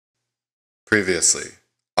Previously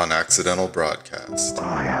on Accidental Broadcast.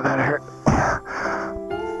 Oh yeah, that hurt.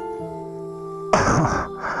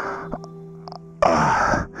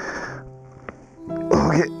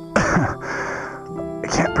 Okay. I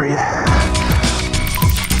can't breathe.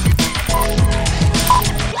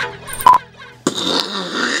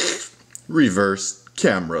 Reverse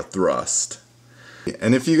camera thrust.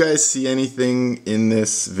 And if you guys see anything in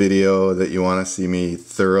this video that you want to see me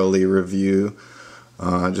thoroughly review,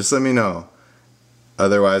 just let me know.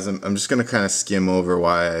 Otherwise, I'm just going to kind of skim over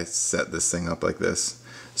why I set this thing up like this.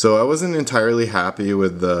 So I wasn't entirely happy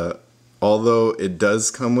with although it does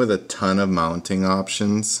come with a ton of mounting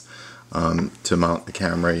options to mount the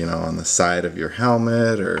camera, you know, on the side of your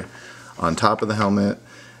helmet or on top of the helmet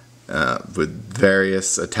with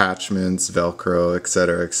various attachments, Velcro,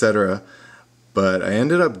 etc., etc. But I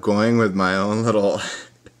ended up going with my own little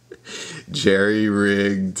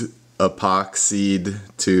jerry-rigged epoxied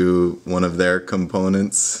to one of their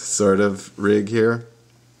components sort of rig here,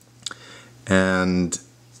 and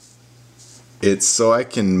it's so I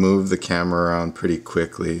can move the camera around pretty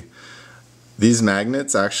quickly. These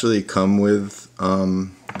magnets actually come with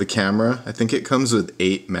the camera. I think it comes with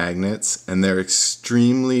 8 magnets, and they're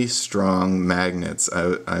extremely strong magnets.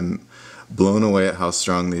 I'm blown away at how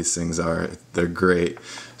strong these things are. They're great.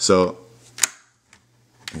 So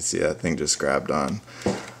you see that thing just grabbed on.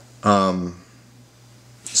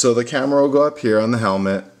 So the camera will go up here on the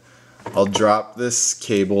helmet. I'll drop this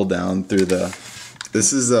cable down through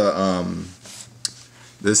this is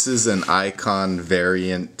an Icon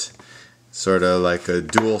variant, sort of like a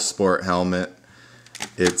dual sport helmet.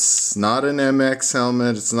 It's not an MX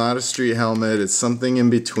helmet, it's not a street helmet, it's something in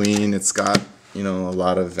between. It's got, you know, a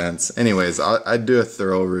lot of vents. Anyways, I'd do a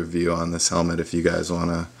thorough review on this helmet if you guys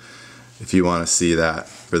wanna see that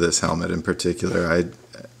for this helmet in particular.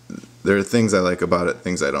 There are things I like about it,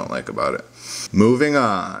 things I don't like about it. Moving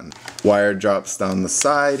on, wire drops down the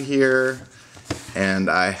side here, and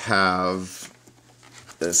I have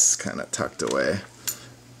this kind of tucked away,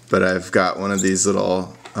 but I've got one of these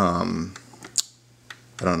little, I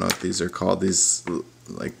don't know what these are called, these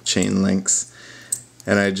like chain links,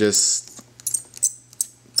 and I just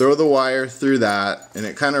throw the wire through that, and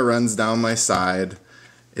it kind of runs down my side.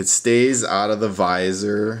 It stays out of the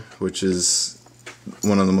visor, which is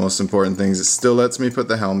one of the most important things. It still lets me put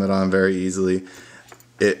the helmet on very easily.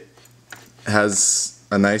 It has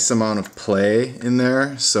a nice amount of play in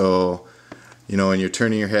there, so you know, when you're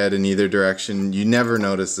turning your head in either direction, you never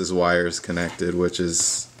notice this wire is connected, which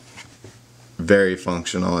is very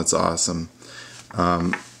functional. It's awesome.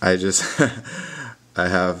 I just I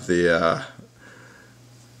have the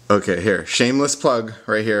okay, here, shameless plug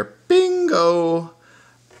right here. Bingo!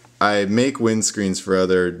 I make windscreens for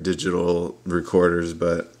other digital recorders,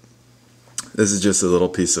 but this is just a little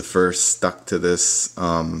piece of fur stuck to this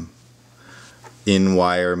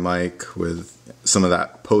in-wire mic with some of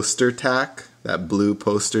that poster tack, that blue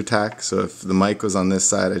poster tack. So if the mic was on this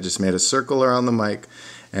side, I just made a circle around the mic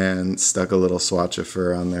and stuck a little swatch of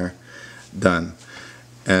fur on there. Done.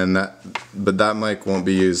 And but that mic won't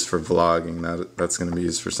be used for vlogging. That's going to be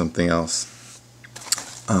used for something else.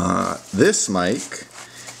 This mic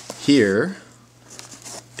here,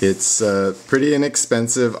 it's a pretty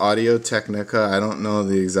inexpensive Audio-Technica. I don't know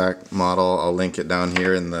the exact model. I'll link it down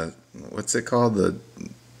here in the, what's it called,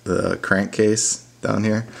 the crankcase down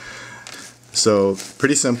here. So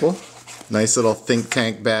pretty simple, nice little think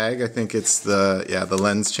tank bag. I think it's the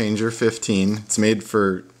Lens Changer 15. It's made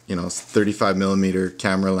for, you know, 35mm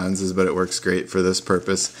camera lenses, but it works great for this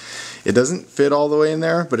purpose. It doesn't fit all the way in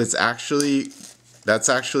there, but that's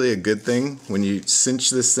actually a good thing. When you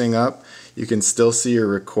cinch this thing up, you can still see your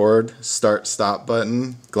record start stop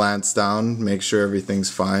button, glance down, make sure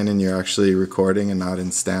everything's fine and you're actually recording and not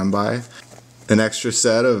in standby. An extra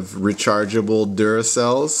set of rechargeable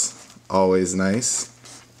Duracells, always nice.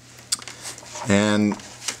 And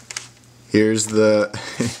here's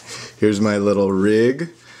here's my little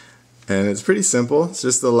rig, and it's pretty simple. It's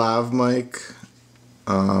just a lav mic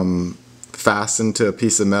fastened to a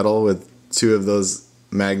piece of metal with 2 of those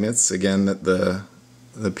magnets, again, that the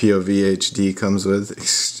POV HD comes with.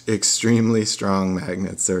 Extremely strong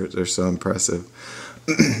magnets. They're so impressive.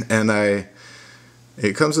 And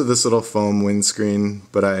it comes with this little foam windscreen,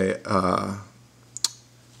 but I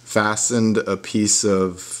fastened a piece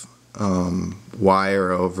of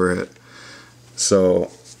wire over it so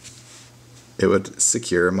it would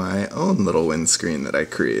secure my own little windscreen that I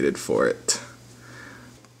created for it.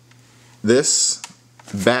 This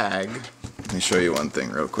bag, let me show you one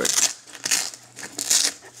thing real quick,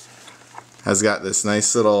 has got this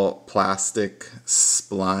nice little plastic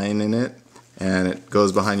spline in it, and it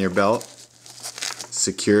goes behind your belt.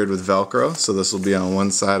 secured with Velcro, so this will be on one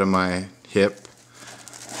side of my hip.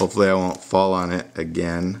 Hopefully I won't fall on it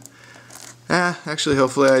again. Actually,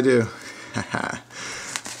 hopefully I do.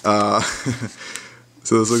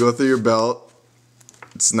 So this will go through your belt.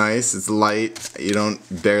 It's nice, it's light, you don't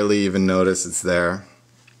barely even notice it's there.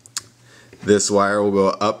 This wire will go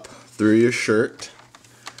up through your shirt,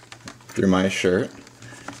 through my shirt,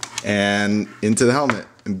 and into the helmet.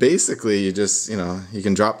 And basically you just, you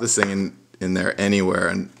can drop this thing in there anywhere,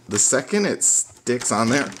 and the second it sticks on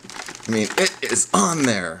there, I mean, it is on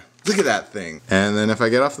there. Look at that thing. And then if I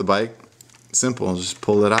get off the bike, simple, just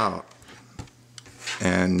pull it out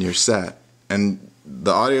and you're set. And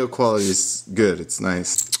the audio quality is good, it's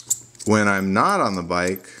nice. When I'm not on the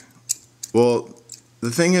bike, well, the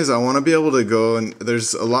thing is I want to be able to go, and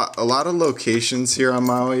there's a lot of locations here on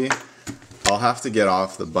Maui I'll have to get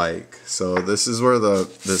off the bike. So this is where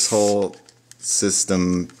this whole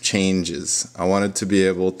system changes. I wanted to be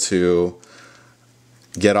able to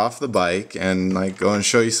get off the bike and like go and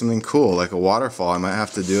show you something cool, like a waterfall. I might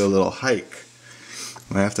have to do a little hike.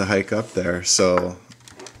 I might have to hike up there. So,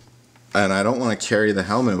 and I don't want to carry the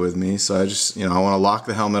helmet with me, so I just, I want to lock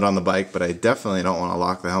the helmet on the bike, but I definitely don't want to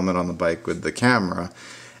lock the helmet on the bike with the camera.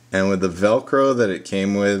 And with the Velcro that it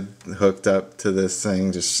came with hooked up to this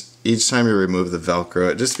thing, just each time you remove the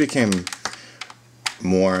Velcro, it just became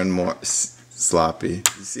more and more sloppy.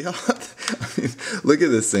 You see how, I mean, look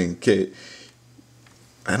at this thing. Okay,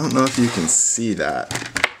 I don't know if you can see that.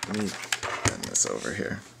 Let me bend this over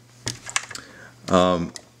here.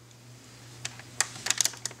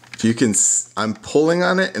 If you can, I'm pulling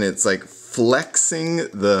on it and it's like flexing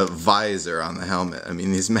the visor on the helmet. I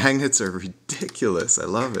mean, these magnets are ridiculous. I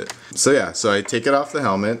love it. So yeah, so I take it off the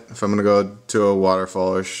helmet. If I'm gonna go to a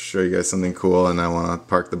waterfall or show you guys something cool and I wanna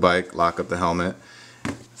park the bike, lock up the helmet,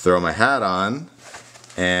 throw my hat on,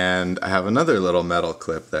 and I have another little metal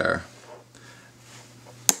clip there.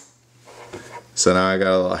 So now I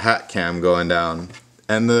got a little hat cam going down.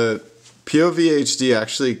 And the POV HD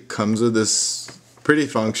actually comes with this pretty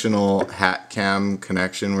functional hat cam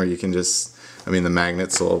connection where you can just, the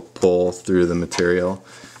magnets will pull through the material.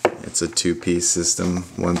 It's a two-piece system,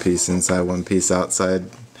 one piece inside, one piece outside,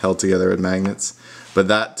 held together with magnets. But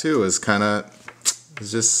that too is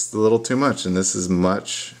it's just a little too much, and this is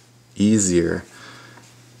much easier.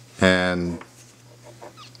 And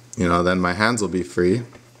then my hands will be free,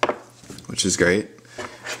 which is great,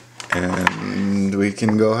 and we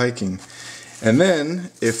can go hiking. And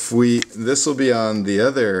then this will be on the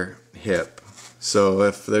other hip. So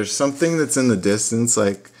if there's something that's in the distance,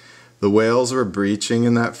 like the whales were breaching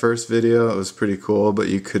in that first video, it was pretty cool, but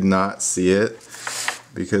you could not see it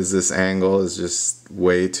because this angle is just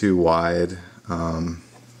way too wide. And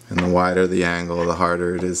the wider the angle, the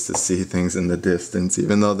harder it is to see things in the distance,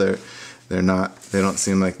 even though they don't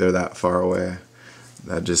seem like they're that far away.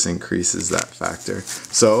 That just increases that factor.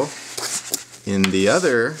 So in the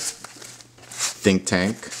other think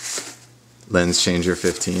tank, lens changer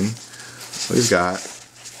 15, we've got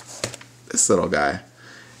this little guy,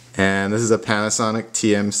 and this is a Panasonic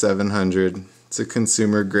TM700. It's a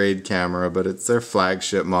consumer grade camera, but it's their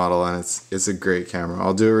flagship model, and it's a great camera.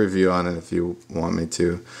 I'll do a review on it if you want me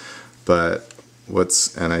to. But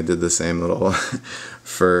and I did the same little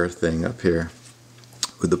fur thing up here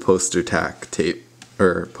with the poster tack tape,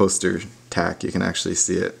 or poster tack. You can actually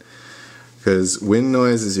see it because wind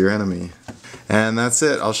noise is your enemy. And that's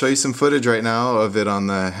it. I'll show you some footage right now of it on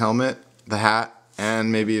the helmet, the hat, and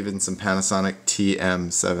maybe even some Panasonic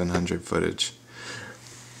TM700 footage.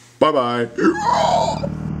 Bye-bye.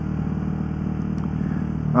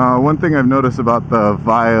 One thing I've noticed about the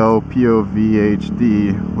VAIO POV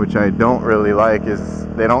HD, which I don't really like, is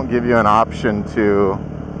they don't give you an option to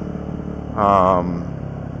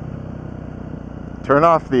turn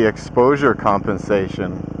off the exposure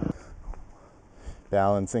compensation.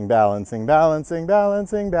 Balancing, balancing, balancing,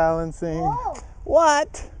 balancing, balancing. Whoa.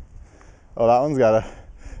 What? Oh, that one's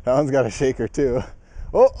got a shaker too.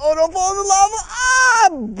 Oh, don't fall in the lava! Ah,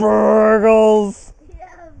 burgles!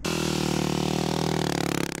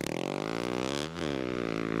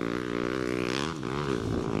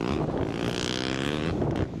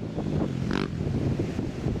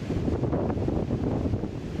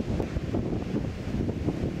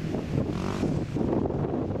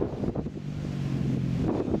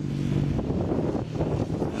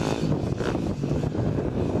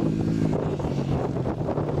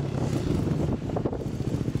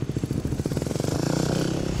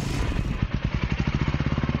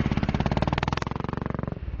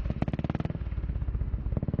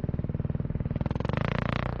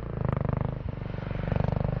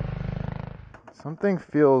 Something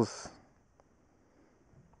feels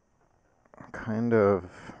kind of,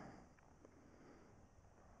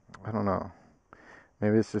 I don't know,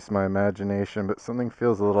 maybe it's just my imagination, but something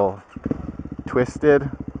feels a little twisted,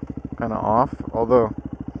 kind of off, although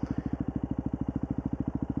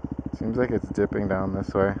it seems like it's dipping down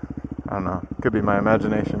this way. I don't know, could be my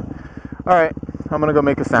imagination. Alright, I'm gonna go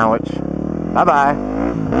make a sandwich. Bye-bye.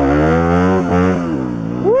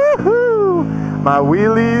 Woohoo! My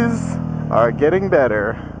wheelies are getting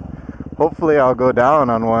better. Hopefully I'll go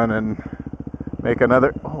down on one and make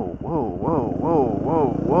another. Oh, whoa, whoa, whoa, whoa,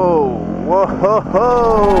 whoa, whoa, whoa,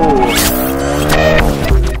 whoa!